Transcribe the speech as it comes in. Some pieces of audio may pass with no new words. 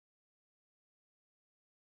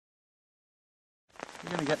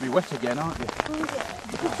You're going to get me wet again, aren't you?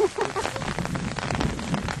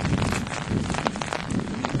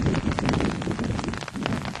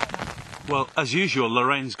 Well, as usual,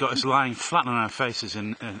 Lorraine's got us lying flat on our faces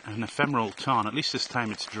in an ephemeral tarn. At least this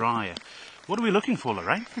time it's drier. What are we looking for,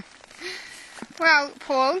 Lorraine? Well,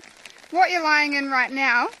 Paul, what you're lying in right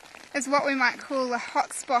now is what we might call a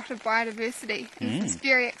hotspot of biodiversity. It's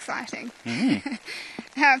very exciting.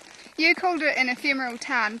 You called it an ephemeral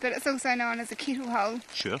tarn, but it's also known as a kettle hole.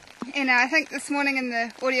 Sure. And I think this morning in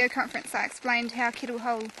the audio conference I explained how kettle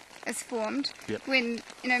hole is formed. Yep. When,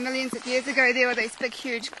 millions of years ago there were these big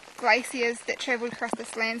huge glaciers that travelled across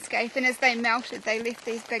this landscape, and as they melted they left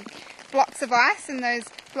these big blocks of ice, and those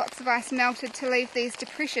blocks of ice melted to leave these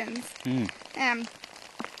depressions.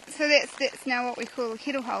 So that's now what we call a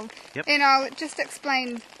kettle hole. Yep. And I'll just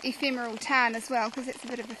explain ephemeral tarn as well, because it's a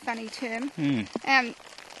bit of a funny term.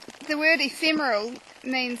 The word ephemeral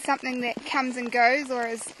means something that comes and goes or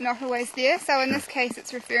is not always there. So in this case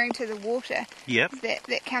it's referring to the water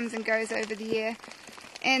that comes and goes over the year.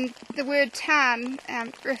 And the word tarn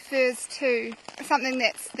refers to something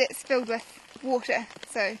that's filled with water.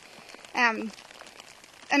 So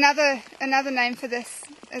another name for this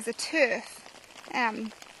is a turf.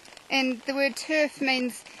 And the word turf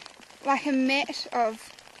means like a mat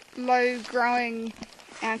of low-growing,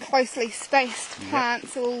 closely spaced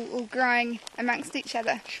plants all growing amongst each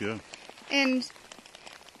other. Sure. And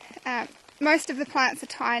most of the plants are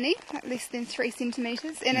tiny, like less than 3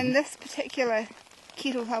 centimetres. And in this particular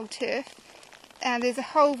kettle hole turf, there's a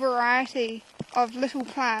whole variety of little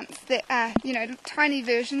plants that are, tiny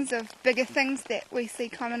versions of bigger things that we see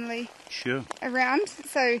commonly around.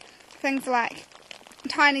 So things like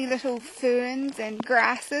tiny little ferns and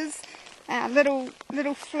grasses, little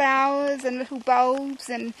flowers and little bulbs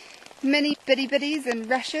and mini bitty-bitties and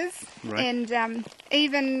rushes, and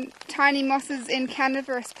even tiny mosses and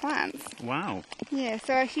carnivorous plants. Wow. Yeah,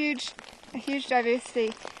 so a huge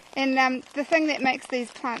diversity. And the thing that makes these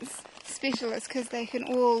plants special is because they can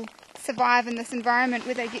all survive in this environment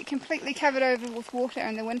where they get completely covered over with water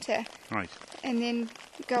in the winter. Right. And then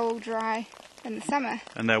go all dry in the summer.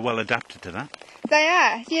 And they're well adapted to that? They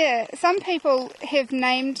are, yeah. Some people have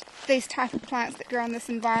named these type of plants that grow in this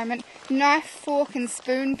environment knife, fork and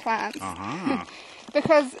spoon plants.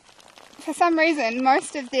 Because for some reason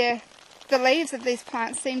most of the leaves of these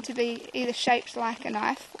plants seem to be either shaped like a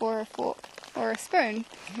knife or a fork or a spoon.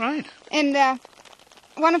 Right. And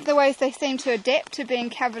one of the ways they seem to adapt to being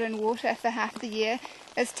covered in water for half the year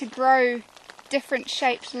is to grow different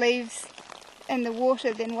shaped leaves in the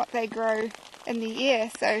water than what they grow in the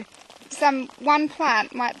air. So one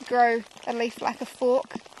plant might grow a leaf like a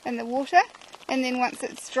fork in the water, and then once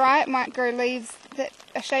it's dry it might grow leaves that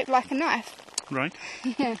are shaped like a knife. Right.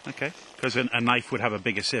 Yeah. Okay. Because a knife would have a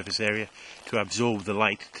bigger surface area to absorb the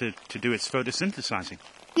light to do its photosynthesizing.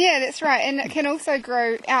 Yeah, that's right. And it can also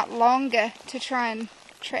grow out longer to try and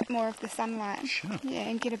trap more of the sunlight. Sure. Yeah,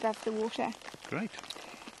 and get above the water. Great.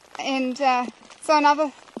 And so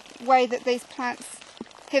another way that these plants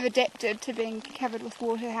have adapted to being covered with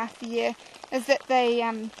water half the year is that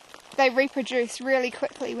they reproduce really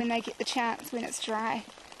quickly when they get the chance when it's dry.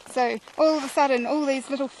 So all of a sudden all these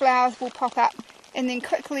little flowers will pop up and then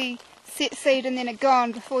quickly set seed and then are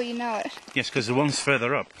gone before you know it. Yes, because the ones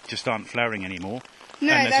further up just aren't flowering anymore.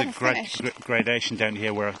 No, and there's they've a gradation down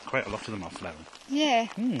here where quite a lot of them are flowering. Yeah.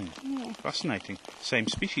 Yeah. Fascinating. Same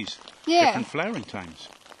species. Yeah. Different flowering times.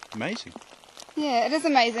 Amazing. Yeah, it is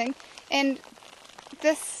amazing. And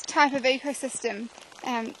this type of ecosystem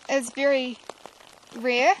is very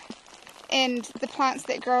rare, and the plants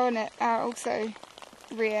that grow in it are also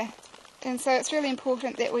rare. And so it's really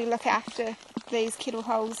important that we look after these kettle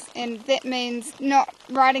holes, and that means not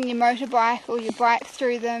riding your motorbike or your bike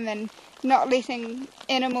through them and not letting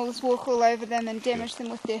animals walk all over them and damage them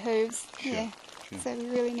with their hooves. Sure. So we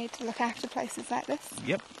really need to look after places like this.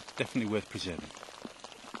 Yep, it's definitely worth preserving.